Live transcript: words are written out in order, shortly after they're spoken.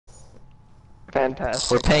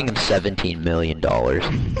Fantastic. We're paying him $17 million.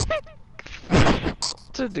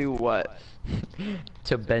 To do what?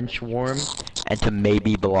 To bench warm and to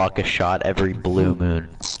maybe block a shot every blue moon.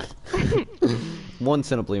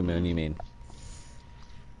 Once in a blue moon, you mean?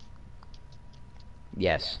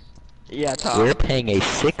 Yes. Yeah, Tom. We're paying a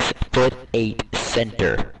 6'8"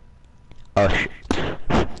 center.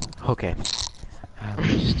 Okay. Let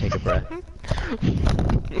me just take a breath.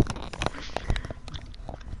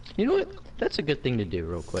 You know what? That's a good thing to do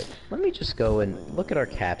real quick. Let me just go and look at our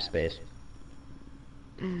cap space.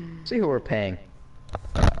 See who we're paying.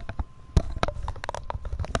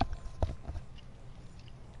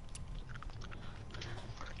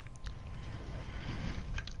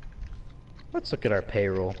 Let's look at our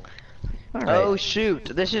payroll. All right. Oh shoot,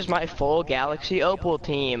 this is my full Galaxy Opal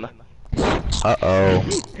team. Uh-oh.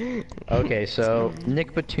 Okay, so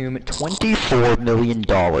Nick Batum, $24 million.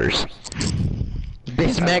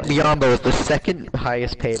 Bismack Biyombo is the second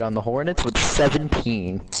highest paid on the Hornets with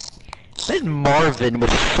 17. Then Marvin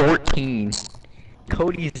with 14.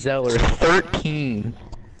 Cody Zeller, 13.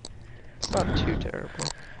 It's not too terrible.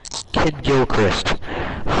 Kid Gilchrist,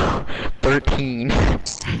 13.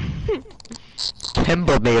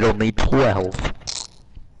 Kemba made only 12.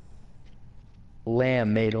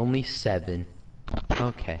 Lamb made only 7.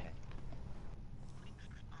 Okay.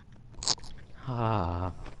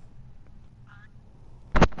 Ah.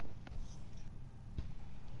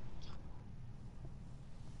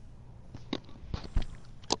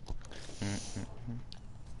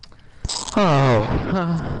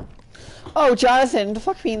 Oh. Oh, Jonathan,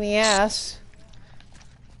 fuck me in the ass.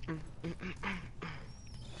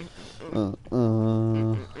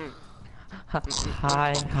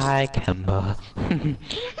 Hi, Kemba.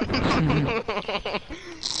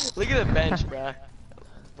 Look at the bench, bruh.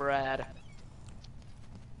 Brad.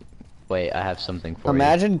 Wait, I have something for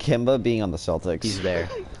Imagine Kimba being on the Celtics. you. He's there.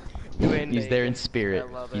 He's there in spirit.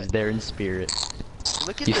 I love He's it. there in spirit.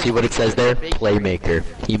 Look at You the see what it says there? big Playmaker.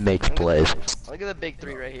 He makes plays. Look at the big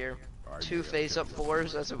three right here. 2 face-up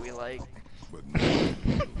fours, that's what we like.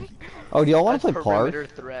 Oh, do y'all want That's to play perimeter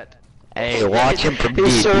Park? threat. Hey, watch him from deep.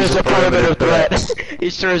 He sure is He's a perimeter threat. He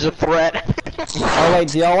sure is a threat. Oh wait,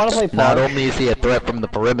 do y'all want to play Not Park? only is he a threat from the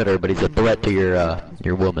perimeter, but he's a threat to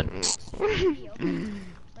your woman.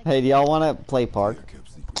 Hey, do y'all want to play Park?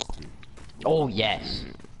 Oh yes,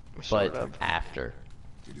 Sort but of. after.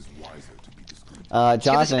 Let's get this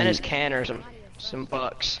Jonathan. Ennis can or some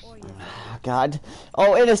bucks. God.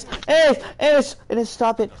 Oh, Ennis,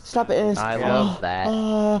 stop it, Ennis. I love that.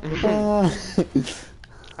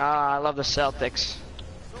 I love the Celtics.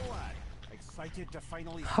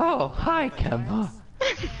 Oh, hi, Kemba.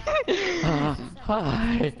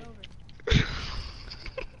 Hi.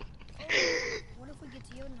 What if we get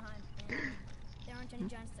to Jotunheim and there aren't any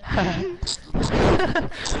giants there?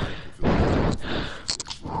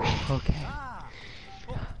 Okay.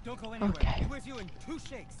 Don't go anywhere. Okay. Be with you in 2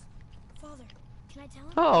 shakes. Father, can I tell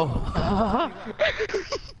him?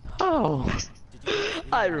 Oh. Oh.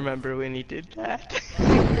 I remember when he did that. I'll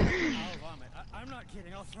vomit. I'm not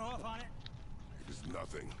kidding. I'll throw up on it. It is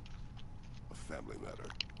nothing. A family matter.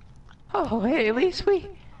 Oh, hey, at least we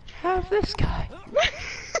have this guy.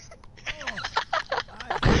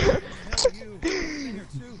 I tell you a thing or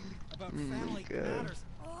two about family God. matters.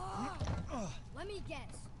 Let me guess.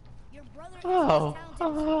 Your brother is Oh.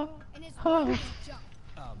 talented and his Oh. brother is junk.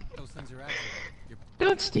 Those things are actually your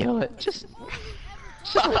Don't steal it. Just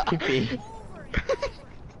let me be. Over and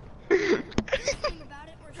over. Thinking about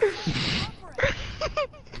it or shutting up for it.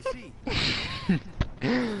 you see. Sick of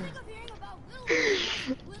hearing about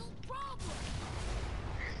little problems.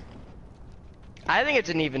 I think it's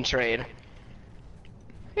an even trade. I'm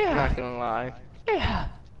Yeah. not gonna lie. Yeah.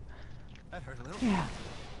 That hurt a little. Yeah.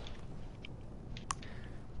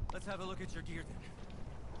 Let's have a look at your gear then.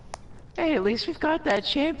 Hey, at least we've got that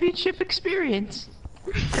championship experience.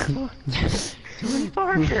 Tony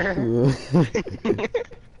Parker.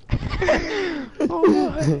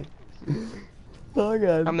 Oh, Oh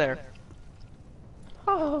god. I'm there.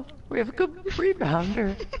 oh, we have a good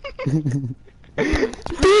rebounder.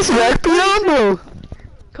 Bismack Biyombo.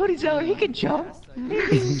 Cody Zeller, he can jump. He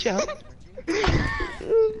can jump.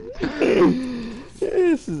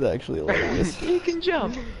 This is actually hilarious. He can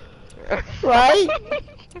jump. Right?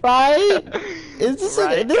 Right? Is this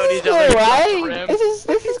Right, this Cody is cool, Zeller's right? rim.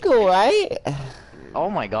 This is cool, right? Oh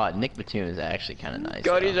my God, Nick Batum is actually kind of nice.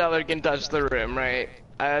 Cody though. Zeller can touch the rim, right?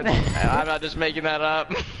 I'm not just making that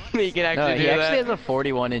up. He can No, actually he do actually that. has a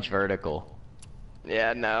 41-inch vertical.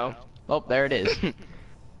 Yeah, no. Oh, there it is.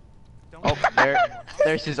 Oh,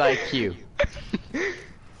 there's his IQ.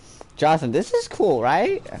 Jonathan, this is cool,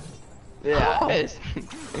 right? Yeah, Oh. it's,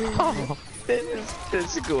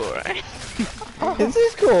 it's cool, right? This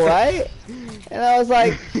is cool, right? And I was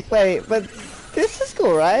like, wait, but this is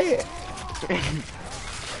cool, right?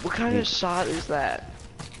 What kind of shot is that?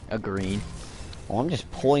 A green. Oh, I'm just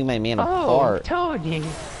pulling my man Oh, apart. Tony.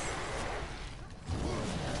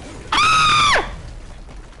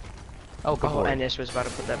 Oh, good Oh, boy. Ennis was about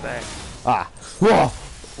to put that back. Ah. Whoa.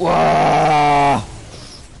 Whoa.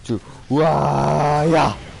 Whoa.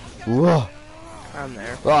 Yeah. Whoa. I'm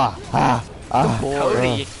there. Ah. Ah. Ah.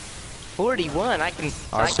 Cody, 41. I can.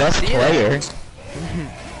 Our I can best see player. That.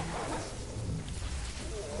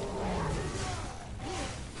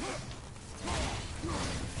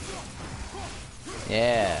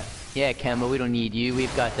 Yeah. Yeah, Kemba, we don't need you.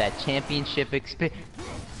 We've got that championship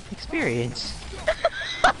experience.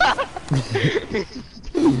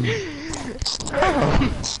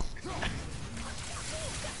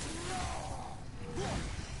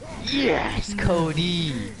 Yes,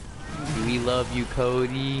 Cody. We love you,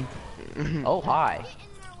 Cody. Oh, hi.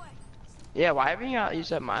 Yeah, why haven't you not used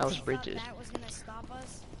that Miles Bridges? That was gonna stop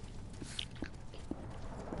us.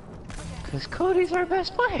 Because Cody's our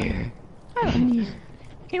best player. I don't need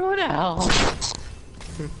anyone else.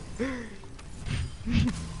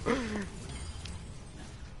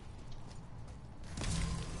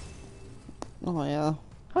 Oh, yeah.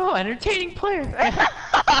 Oh, entertaining player.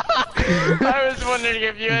 I was wondering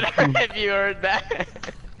if you heard that.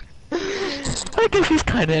 I guess he's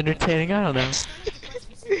kind of entertaining. I don't know.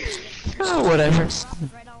 Oh, whatever.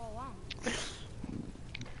 Right all along.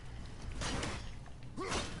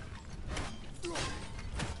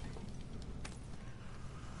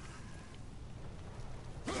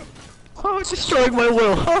 Oh, destroying my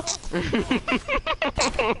will, huh?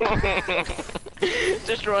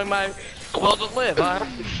 Destroying my will to live, huh?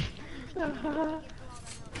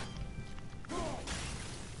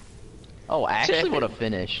 Oh, actually, what a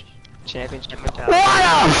finish. Championship mentality. What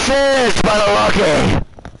a finish by the Lucky!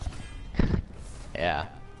 Yeah.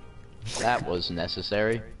 That was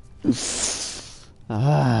necessary.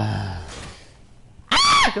 Ah.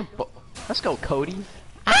 Let's go, Cody.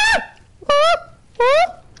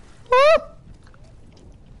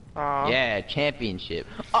 Aw. Yeah, championship.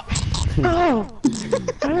 Oh,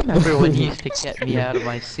 I remember when you used to get me out of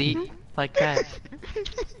my seat like that.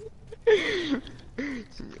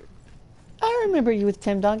 I remember you with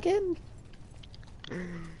Tim Duncan.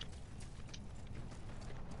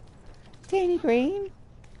 Danny Green.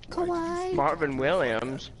 Kawhi. Marvin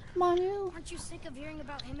Williams. Manu. Aren't you sick of hearing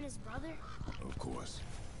about him and his brother? Of course.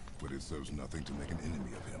 But it serves nothing to make an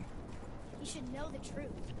enemy of him. You should know the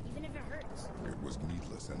truth, even if it hurts. It was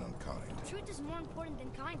needless and unkind. Truth is more important than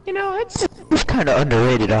kindness. You know, it's kind of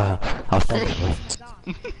underrated, offensively.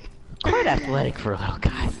 Quite athletic for a little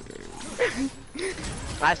guy.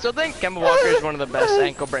 I still think Kemba Walker is one of the best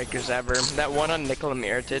ankle breakers ever. That one on Nikola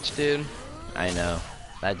Mirotic, dude. I know.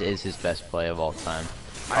 That is his best play of all time.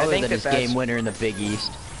 I Other think than the his best- game winner in the Big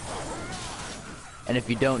East. And if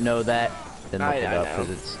you don't know that, then look it I up, know. because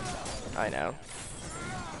it's... I know.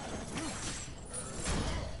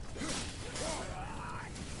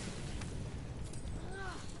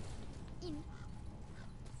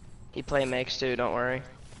 He play makes too, don't worry.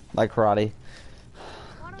 Like Crotty.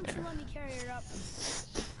 Why don't you let me carry her up?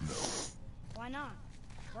 No. Why not?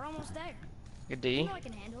 We're almost there. Good You D. know I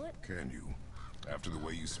can handle it. Can you? After the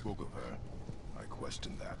way you spoke of her, I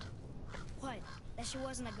question that. What? That she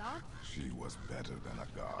wasn't a god? She was better than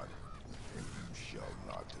a god. And you shall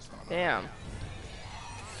not dishonor her. Damn.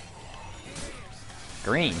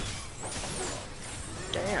 Green.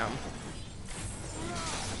 Damn.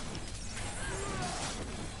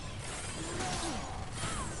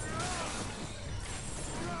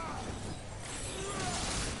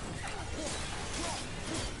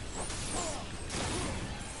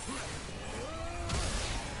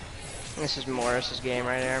 This is Morris's game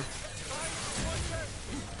right here.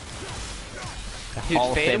 Dude,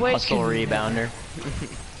 Hall of Fame fadeaways hustle can- rebounder.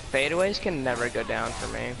 Fadeaways can never go down for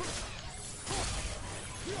me.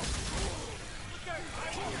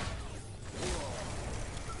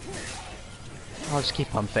 I'll just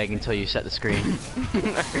keep on faking until you set the screen.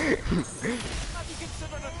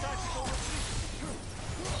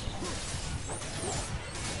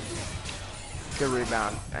 Good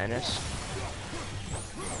rebound, Ennis.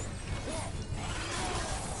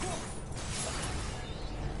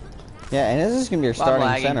 Yeah, and this is gonna be your I'm starting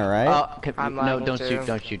lagging. center, right? I'm no, lagging don't too. shoot,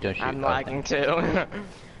 don't shoot, don't shoot. I'm Oh, lagging too.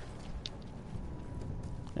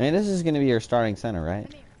 I mean, this is gonna be your starting center,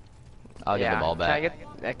 right? I'll get the ball Can I back.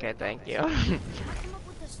 get... Okay, thank you. I come up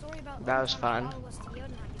with a story about That was Obi-Wan fun. follow us to Yoda before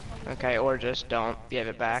we Okay, or just don't give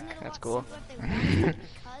it back. Isn't it a That's lot cool. simpler if they wanted to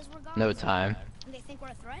because we're No time. And they think we're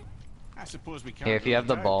a threat? I suppose we can't. Here, if you have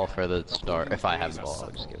the really ball doubt for the it. start, if I have the ball,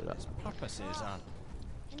 I'll just give it up. His purposes aren't.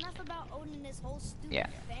 Enough about Odin and his whole stupid Yeah.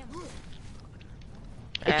 family.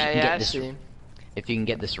 If you can Yeah, I get this, see. if you can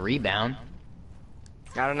get this rebound,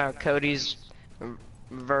 I don't know. Cody's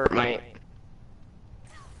vert might.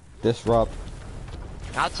 Disrupt.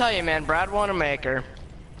 I'll tell you, man. Brad Wanamaker.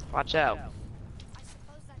 Watch out. I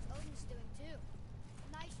suppose that's Odin's doing too.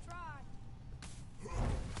 Nice try.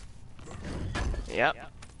 Yep.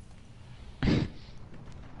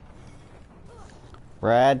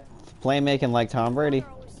 Brad, playmaking like Tom Brady.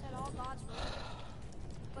 Father always said all gods were evil.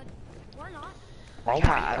 But we're not. oh my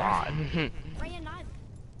god. Rey and Nyla.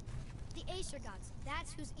 The Acer gods.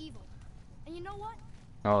 That's who's evil. And you know what?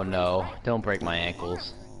 Oh no, don't break my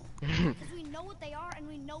ankles. Because we know what they are and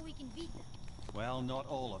we know we can beat them. Well, not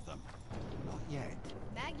all of them. Not yet.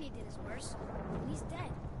 Magni did his worst, and he's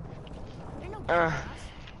dead. They're no good Uh, for us,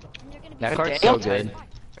 and they're gonna be That Good card's day. so Yep. good.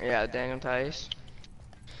 Yeah, Daniel Tice.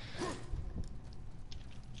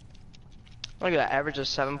 Look at that. Average is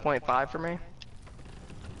 7.5 for me.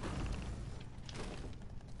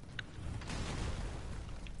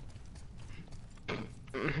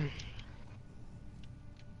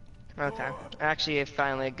 Okay. Actually,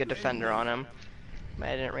 finally a good defender on him.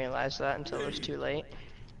 I didn't realize that until it was too late.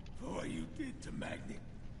 For what you did to Magni.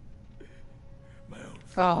 My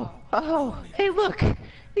own Oh, hey look!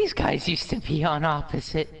 These guys used to be on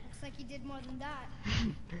opposite Looks like he did more than that.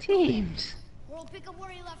 teams. We'll pick up where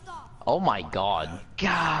he left off. Oh my god.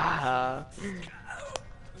 God.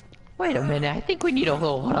 Wait a minute, I think we need a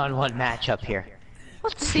little one-on-one matchup here.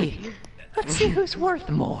 Let's see. Let's see who's worth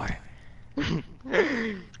more.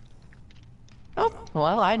 Oh,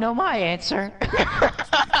 well, I know my answer. For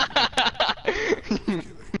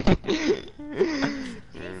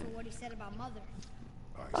what he said about Mother.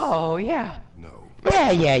 Oh, yeah. no.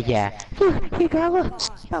 Yeah. You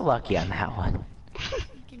got lucky on that one. We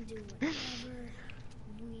can do whatever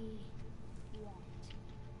we want.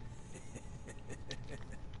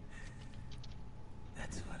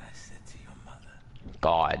 That's what I said to your mother.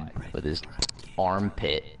 God, with his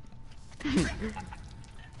armpit. What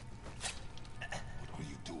are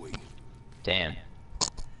you doing? Damn. This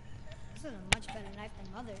is a much better knife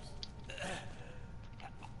than Mother's.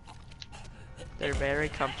 They're very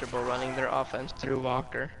comfortable running their offense through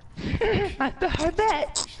Walker. I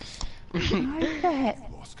bet.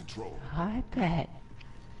 Lost control. I bet.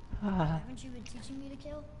 Haven't you been teaching me to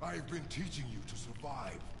kill? I've been teaching you to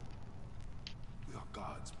survive. We are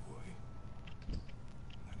gods, boy.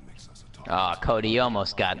 That makes us a target. Aw, Cody, you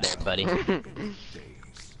almost got there, buddy. Days,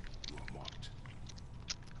 you are marked.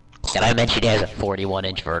 Did I mention he has a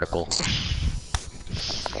 41-inch vertical?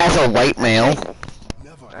 As a white male.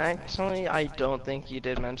 Never. Actually, I don't think you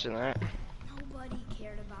did mention that. Nobody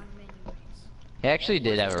cared about him anyways. He actually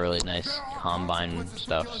did have a really nice combine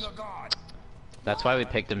stuff. That's why we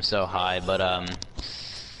picked him so high, but,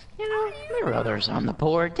 you know, there were others on the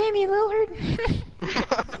board. Damian Lillard.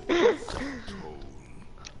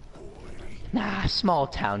 Nah, small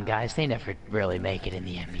town guys, they never really make it in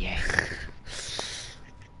the NBA.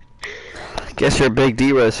 Guess you're a big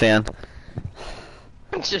D-Rose fan.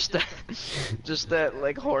 just that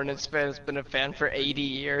like Hornets fan has been a fan for 80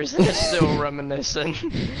 years and is still reminiscing.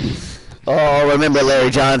 Oh, remember Larry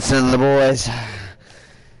Johnson and the boys?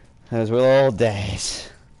 Those were old days.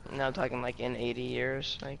 Now I'm talking like in 80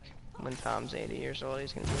 years, like when Tom's 80 years old,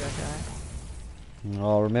 he's gonna be that guy.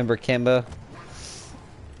 Oh, remember Kimba?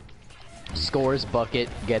 Scores bucket,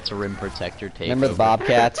 gets a rim protector takeover. Remember the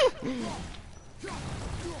Bobcats?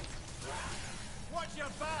 Watch your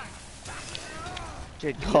back.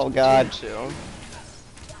 Dude, Oh, God. chill.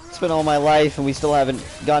 It's been all my life and we still haven't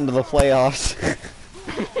gotten to the playoffs.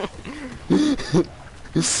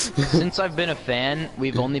 Since I've been a fan,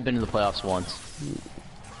 we've only been to the playoffs once.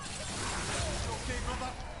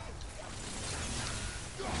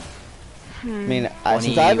 I mean, 20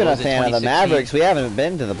 since I've been a was it fan of the 2016? Mavericks, we haven't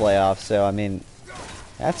been to the playoffs, so I mean,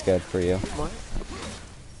 that's good for you. Took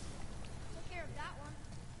care of that one.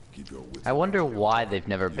 Keep your wits I wonder why they've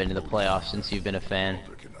never been to the playoffs since you've been a fan.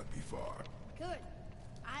 There cannot be far. Good.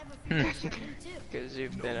 I have a few questions for him too. Because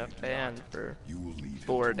you've been a fan for You will lead him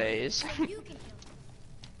 4 days. So you can kill him.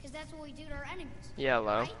 Because that's what we do to our enemies.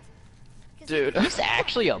 Yellow. Right? 'Cause Dude, It's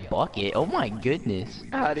actually a bucket. Oh my goodness.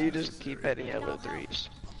 how do you just keep hitting yellow threes?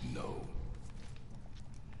 No.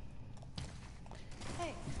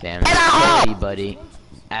 Hey, Damn, Cody, buddy.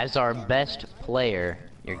 As our best player,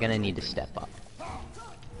 you're gonna need to step up.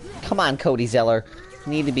 Come on, Cody Zeller.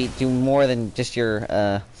 You need to be doing more than just your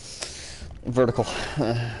vertical.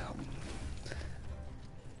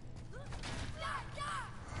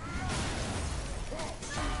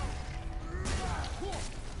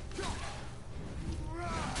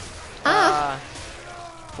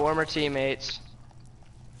 Former teammates.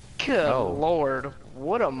 Good Oh. lord,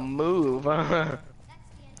 what a move.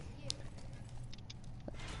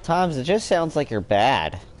 Tom's, it just sounds like you're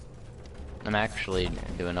bad. I'm actually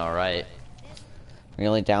doing alright. You're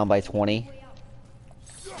only down by 20.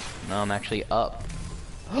 No, I'm actually up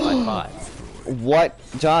by 5. What?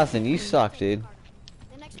 Jonathan, you suck, dude.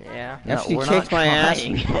 Yeah. No, After you we're kicked not my ass.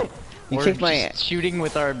 trying. You We're kicked my just ass. shooting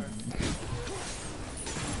with our...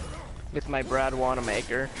 With my Brad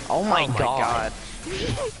Wanamaker. Oh my god.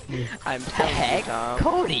 I'm The telling you, heck? Tom.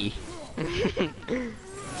 Cody!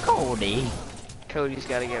 Cody! Cody's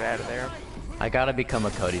gotta get out of there. I gotta become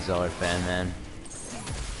a Cody Zeller fan, man.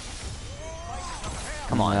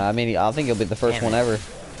 Come on. I mean, I think he'll be the first Damn one it. ever.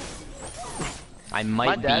 I My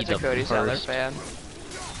might dad's be a the Cody Zeller first. fan.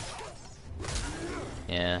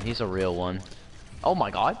 Yeah, he's a real one. Oh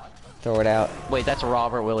my god. Throw it out. Wait, that's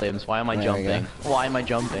Robert Williams. Why am I There we jumping? Why am I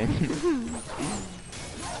jumping?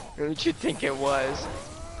 Who'd you think it was?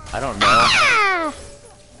 I don't know.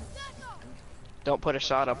 Don't put a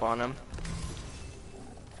shot up on him.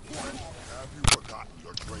 Have you forgotten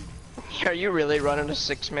your training? Are you really running a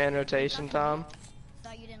 6-man rotation, Tom?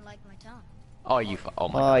 Thought you didn't like my tone. Oh, oh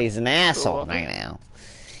my Oh, god. he's an asshole Cool. right now.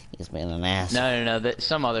 He's been an asshole. No.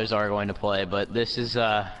 Some others are going to play, but this is,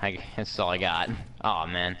 that's all I got. Oh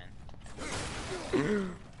man.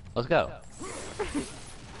 Let's go.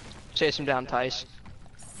 Chase him down, Tice.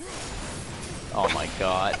 Oh my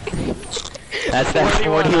god. That's that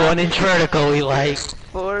 41, 41 inch vertical we like.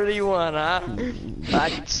 41, huh?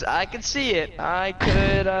 I could see it. I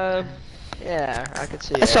could, yeah, I could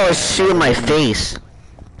see I it. saw a shoe in my face.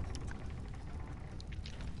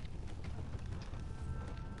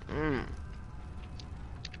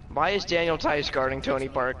 Why is Daniel Tice guarding Tony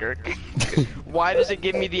Parker? Why does it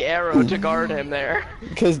give me the arrow to guard him there?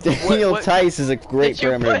 Because Daniel what- Tice is a great Did you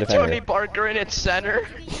perimeter put defender. Tony Parker in its center?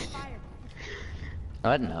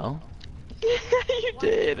 I don't know. You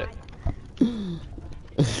did.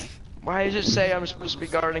 Why does it say I'm supposed to be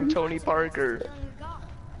guarding Tony Parker?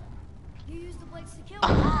 You used the blades to kill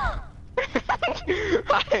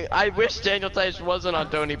I wish Daniel Tice wasn't on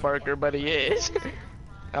Tony Parker, but he is.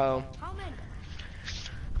 Oh, How many?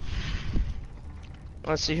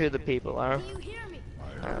 let's see who the people are. Do you hear me?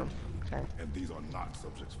 I Oh, okay. and these are not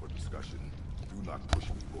subjects for discussion. Do not push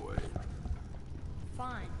me, boy.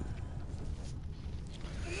 Fine.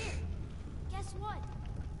 Come here. Guess what?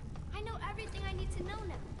 I know everything I need to know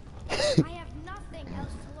now. I have nothing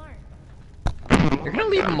else to learn. You're gonna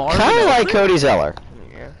leave Marvin Kind of like open? Cody Zeller.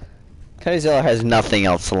 Yeah. Cody Zeller has nothing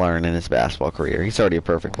else to learn in his basketball career. He's already a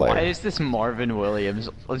perfect player. Why is this Marvin Williams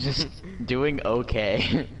just doing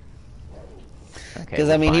okay? Because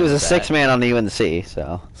I mean, he was a 6-man on the UNC,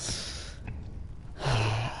 so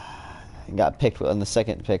he got picked on the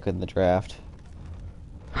 2nd pick in the draft.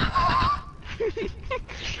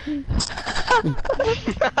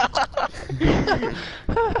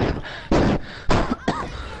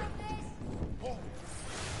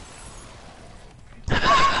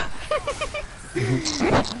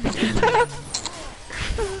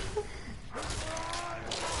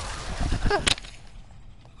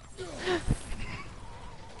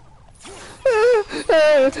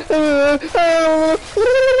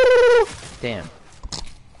 Damn.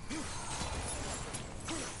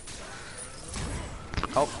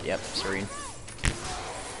 Oh, yep, serene.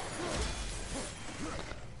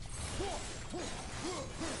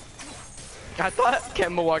 I thought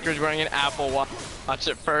Kemba Walker was wearing an Apple Watch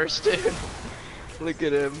at first, dude. Look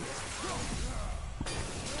at him.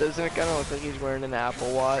 Doesn't it kind of look like he's wearing an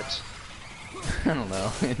Apple Watch? I don't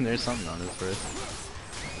know. There's something on his wrist.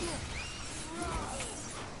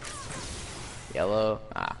 Yellow.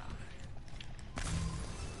 Ah.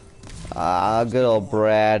 Ah, good old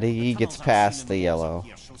Brad. He gets past the yellow.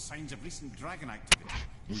 Here show signs of recent dragon activity.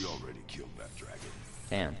 We already killed that dragon.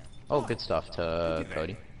 Damn. Oh, good stuff to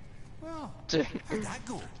Cody. Well, Dude. how'd that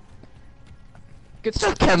go? Good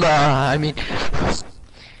stuff, Kemba. I mean,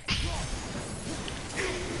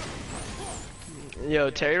 Yo,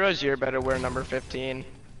 Terry Rozier better wear number 15.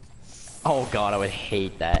 oh god, I would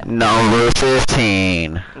hate that. Number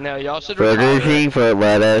 15. No, y'all should Burger retire. King foot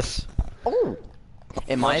lettuce. Oh.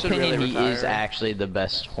 In my should opinion, really he is retire. actually the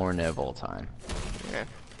best Hornet of all time. Yeah,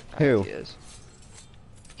 I Who? think he is.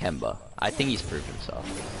 Kemba. I think he's proved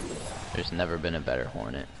himself. There's never been a better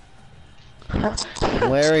Hornet.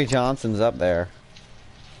 Larry Johnson's up there.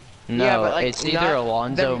 No, Yeah, but, like, it's either not-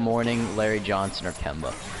 Alonzo them- Mourning, Larry Johnson, or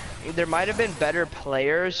Kemba. There might have been better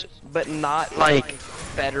players, but not like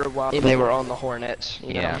better while they were on the Hornets.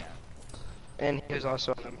 You Yeah. know? And he was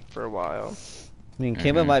also on them for a while. I mean,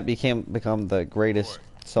 Kemba might become the greatest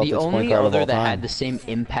Celtics The point only guard of other all that time. had the same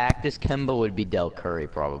impact as Kemba would be Del Curry,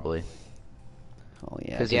 probably. Oh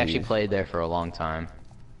yeah. Because he actually dude. played there for a long time.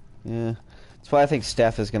 Yeah. That's why I think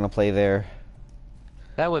Steph is gonna play there.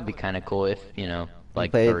 That would be kind of cool if, you know,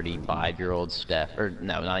 like played- 35-year-old Steph, or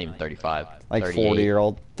no, not even 35, Like 38.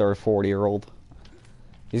 40-year-old, 40-year-old.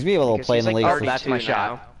 He's gonna be able to Because play in he's the like league. Oh, that's my 32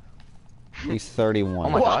 shot. He's 31. Oh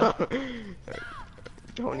my god.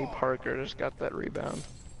 Tony Parker just got that rebound.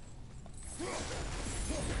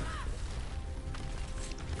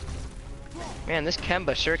 Man, this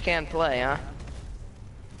Kemba sure can play, huh?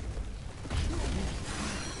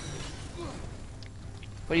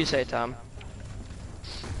 What do you say, Tom?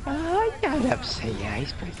 I'd have to say, yeah,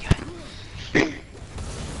 he's pretty good.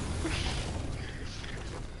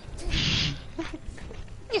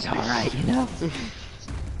 He's alright, you know?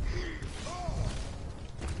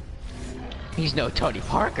 He's no Tony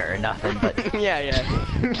Parker or nothing, but... Yeah,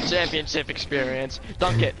 yeah. Championship experience.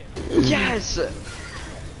 Dunk it. Yes!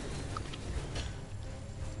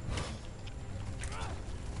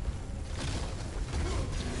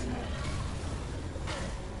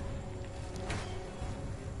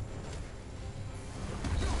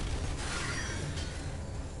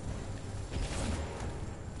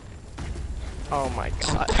 Oh my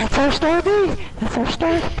god. That's our star B! That's our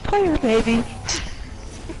star player, baby!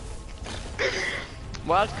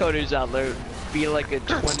 Watch Cody's out there be like a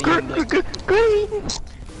 20 and like, Green!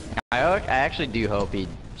 I actually do hope he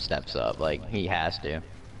steps up, like, he has to.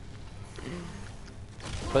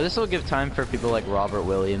 But this will give time for people like Robert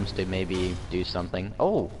Williams to maybe do something.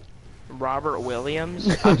 Oh! Robert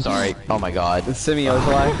Williams. I'm sorry. Oh my god. Semi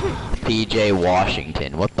Ojai. PJ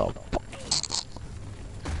Washington, what the fuck?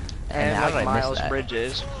 And how did like I miss Miles that?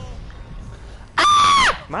 Bridges.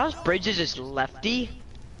 Miles Bridges is lefty?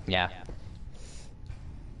 Yeah.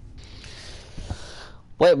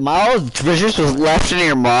 Wait, Miles Bridges was left in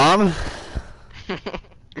your mom?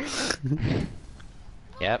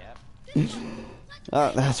 Yep.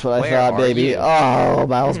 Oh, that's what I Where thought, are baby. you? Oh,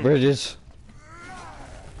 Miles Bridges.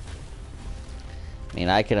 I mean,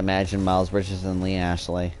 I could imagine Miles Bridges and Lee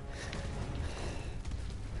Ashley.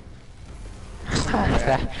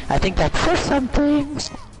 I think that says something.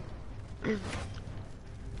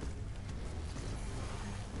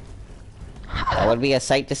 That would be a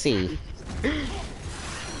sight to see.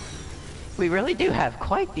 We really do have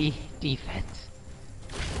quite the defense.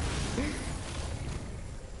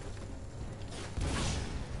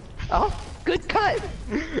 Oh, good cut.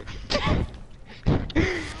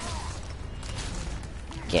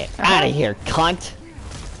 Get out of here, cunt!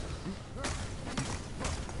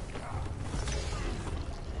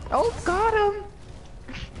 Oh, got him.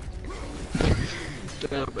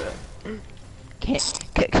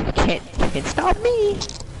 Can't stop me.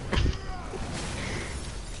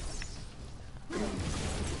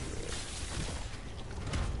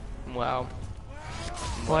 Wow.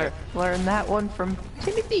 Learn that one from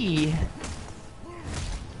Timothy.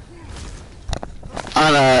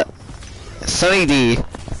 On Sunny D.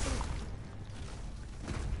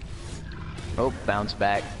 Oh, bounce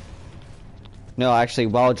back. No, actually,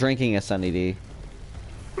 while drinking a Sunny D.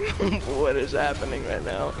 What is happening right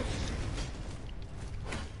now?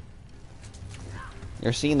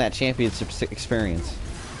 You're seeing that championship experience.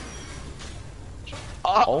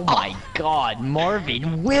 Oh my god,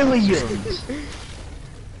 Marvin Williams!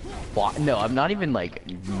 Why? No, I'm not even like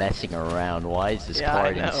messing around. Why is this Yeah, I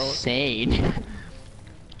card know. insane?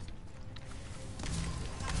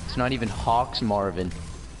 It's not even Hawks Marvin.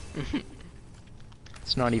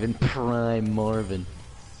 It's not even Prime Marvin.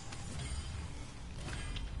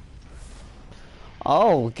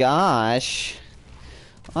 Oh gosh.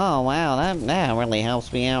 Oh wow, that really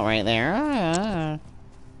helps me out right there. Ah.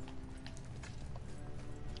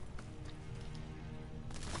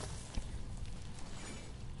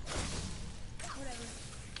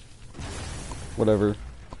 Whatever.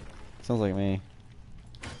 Sounds like me.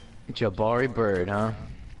 Jabari Bird, huh?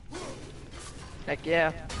 Heck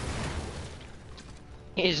yeah.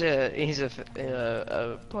 He's a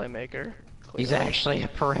playmaker. He's clearly. actually a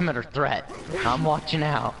perimeter threat. I'm watching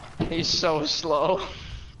out. He's so slow. Kind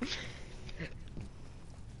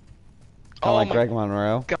of like my Greg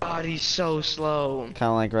Monroe. God, he's so slow. Kind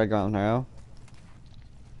of like Greg Monroe.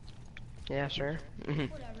 Yeah, sure.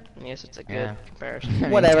 Yes, it's a good Yeah. comparison.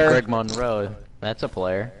 Whatever. Greg Monroe, that's a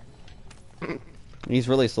player. He's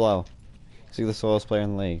really slow. He's the slowest player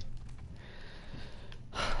in the league.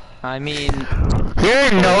 I mean, You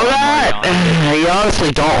didn't know that? You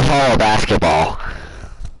honestly don't follow basketball.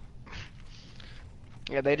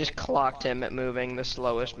 Yeah, they just clocked him at moving the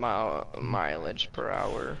slowest mileage per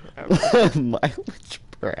hour ever. Mileage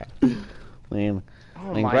per hour. Man.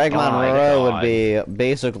 Oh And my Greg god. Monroe would God. be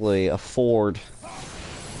basically a Ford.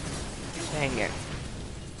 Dang it.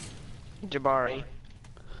 Jabari.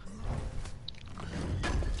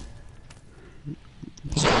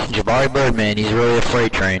 Jabari Birdman, he's really a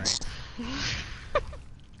freight train.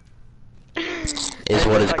 Is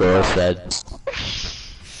what his girl said.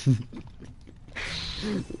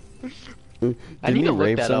 I Didn't need he to look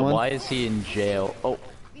rape that someone? up. Why is he in jail? Oh,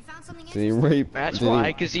 We found something Did he interesting. rape? That's did why,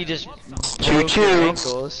 because he just Choo broke choo. your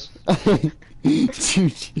ankles. He... Choo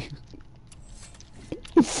choo.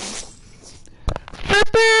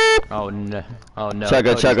 oh no, oh no.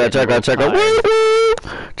 Chugga Cody's chugga getting chugga chugga. real tired. Woo woo.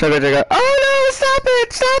 Chugga chugga. Oh no! Stop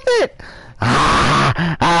it! Stop it!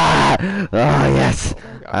 Ah ah! Oh yes!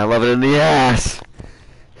 I love it in the ass.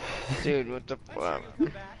 Dude, what the fuck?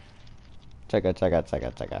 Chugga chugga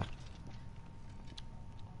chugga chugga.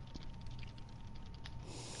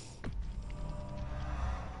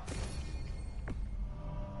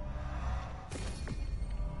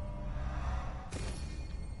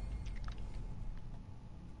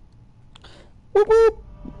 Whoop whoop.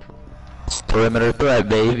 Perimeter threat,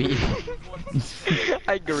 baby.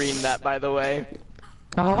 I greened that, by the way.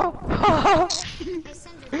 Hey,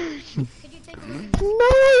 Sandra, could you take a look at this?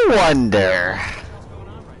 No wonder.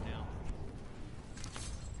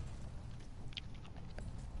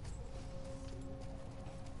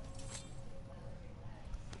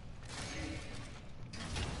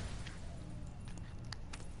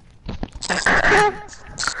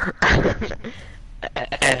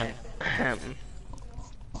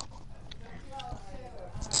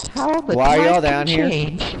 Why are y'all down here?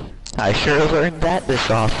 I sure learned that this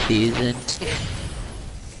off season.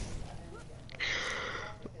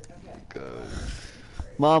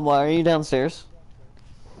 Mom, why are you downstairs?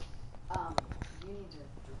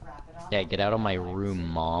 Yeah, get out of my room,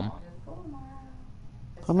 mom.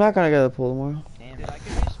 I'm not gonna go to the pool tomorrow. Dude, I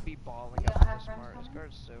could just be balling up this smart. This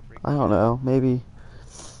card's so freaking. I don't know. Maybe.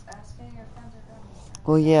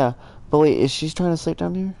 Well, yeah. But wait, is she trying to sleep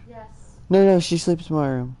down here? Yes. No, no, she sleeps in my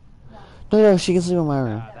room. No, she can sleep in my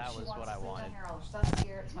room. That was what I wanted.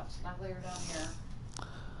 It's much snugglier down here.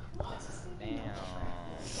 Damn.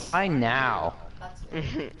 Why now?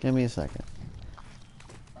 Give me a second.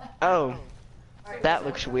 Oh, that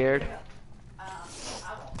looks weird.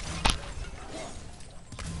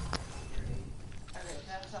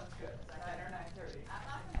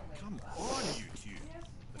 Come on, you two.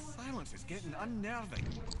 The silence is getting unnerving.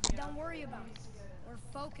 Don't worry about it. We're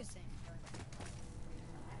focusing.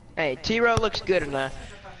 Hey, T-Row looks good in a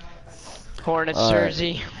Hornets Alright.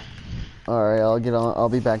 jersey. Alright, I'll get on. I'll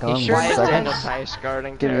be back on He in sure a is second. a nice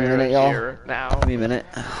garden Give me a carrier minute, y'all. here now. Give me a minute.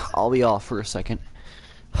 I'll be off for a second.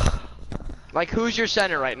 Like, who's your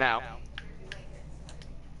center right now?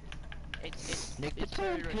 It's Nick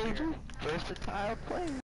the Versatile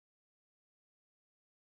player.